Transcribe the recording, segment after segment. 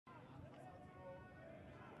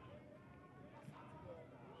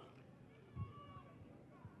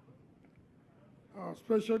Our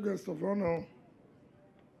special guest of honor,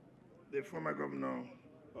 the former governor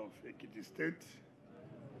of Ekiti State,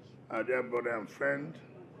 our dear brother and friend,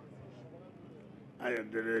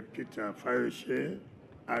 Ayodele Peter Fayoshe,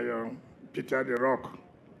 Ayon Peter the Rock,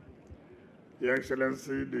 Your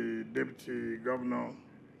Excellency, the Deputy Governor,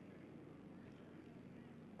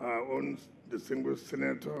 our own distinguished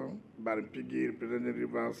Senator Barimpigi, representing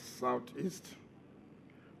Rivers Southeast,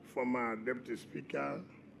 former Deputy Speaker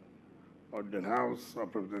of the House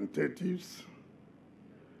of Representatives,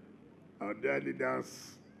 our dear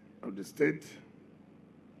leaders of the state,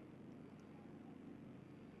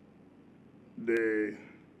 the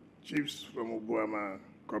chiefs from Obuama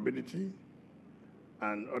community,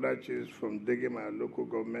 and other chiefs from Degema local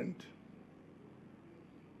government,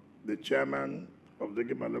 the chairman of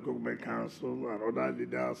Degema local government council, and other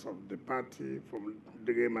leaders of the party from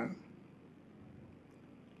Degema,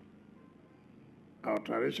 our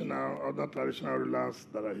other traditional rulers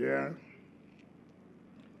that are here,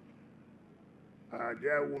 our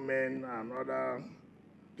dear women and other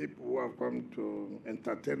people who have come to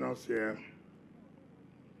entertain us here,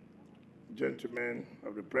 gentlemen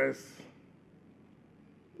of the press,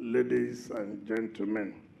 ladies and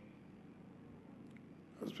gentlemen.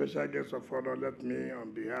 A special guest of honor, let me,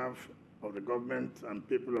 on behalf of the government and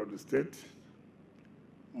people of the state,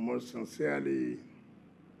 most sincerely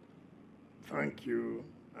thank you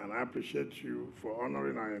and I appreciate you for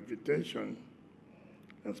honoring our invitation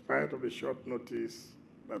in spite of the short notice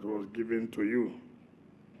that was given to you.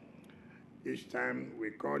 Each time we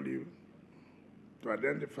call you to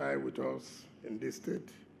identify with us in this state,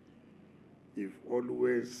 you've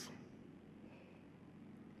always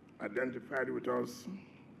identified with us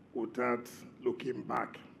without looking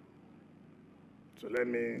back. So let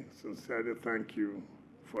me sincerely thank you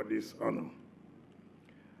for this honor.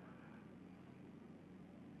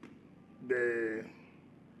 The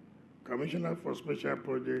Commissioner for Special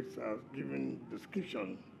Projects has given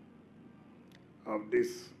description of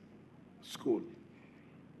this school.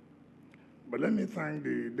 But let me thank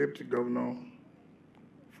the Deputy Governor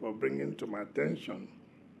for bringing to my attention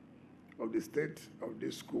of the state of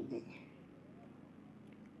this school.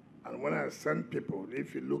 And when I send people,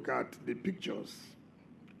 if you look at the pictures,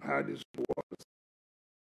 how this school was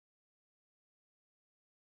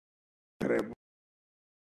terrible.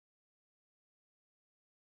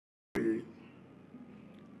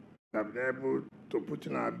 We have been able to put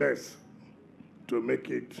in our best to make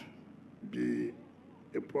it be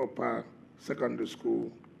a proper secondary school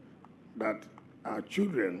that our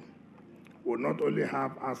children will not only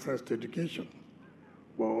have access to education,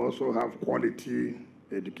 but also have quality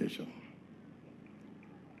education.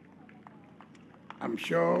 I'm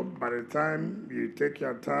sure by the time you take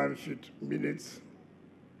your time, few minutes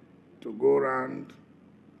to go around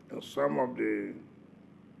some of the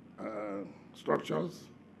structures,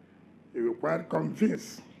 you'll be quite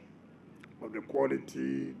convinced of the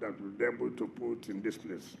quality that we'll be able to put in this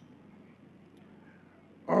place.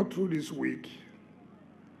 All through this week,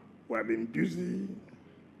 we have been busy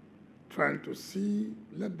trying to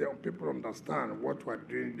let the people understand what we're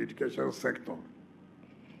doing in the education sector.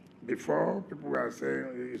 Before, people were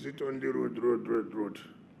saying, is it only road?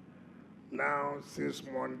 Now, since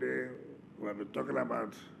Monday, we have been talking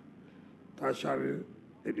about tertiary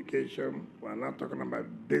education. We're now talking about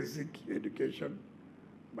basic education.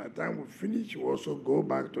 By the time we finish, we also go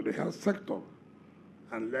back to the health sector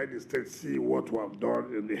and let the state see what we have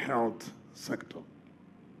done in the health sector.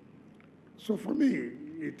 So for me,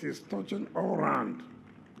 it is touching all around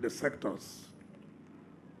the sectors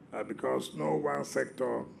because no one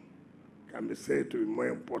sector can be said to be more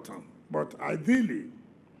important. But ideally,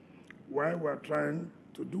 while we're trying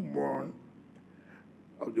to do more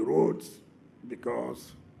of the roads,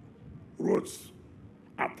 because roads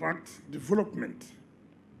attract development.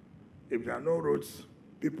 If there are no roads,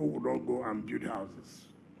 people will not go and build houses.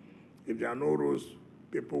 If there are no roads,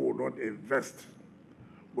 people will not invest.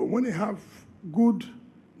 But when you have good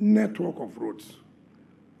network of roads,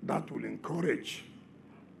 that will encourage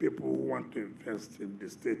people who want to invest in the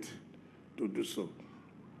state to do so.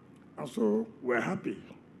 And so we're happy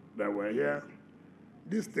that we're here.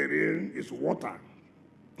 This terrain is water,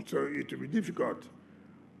 so it will be difficult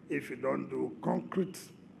if you don't do concrete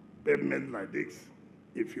pavement like this.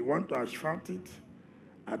 If you want to asphalt it,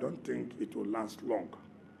 I don't think it will last long.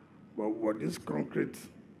 But what this concrete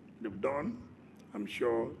they've done, I'm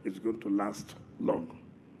sure it's going to last long.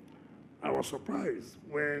 I was surprised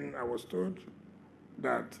when I was told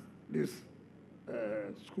that this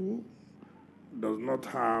school does not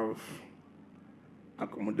have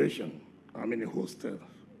accommodation, a hostel.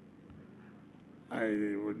 I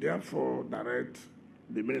will therefore direct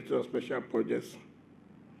the Ministry of Special Projects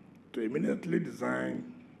to immediately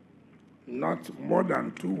design, not more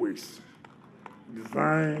than 2 weeks,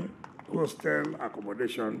 design hostel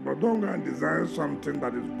accommodation, but don't go and design something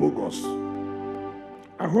that is bogus.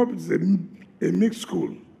 I hope it's a mixed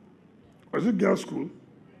school. Or is it girls' school?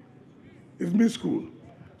 It's mixed school.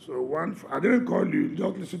 So I didn't call you,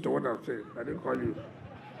 just listen to what I said. I didn't call you.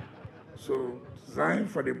 So design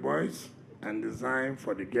for the boys and design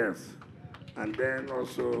for the girls. And then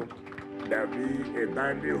also there'll be a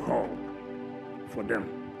dining hall for them.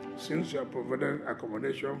 Since you have provided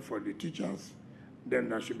accommodation for the teachers, then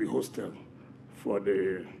there should be hostel for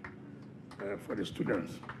the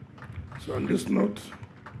students. So on this note,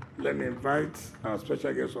 let me invite our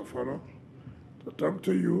special guest of honor to talk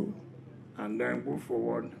to you and then move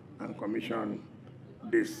forward and commission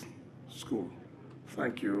this school.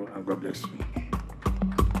 Thank you and God bless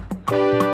you.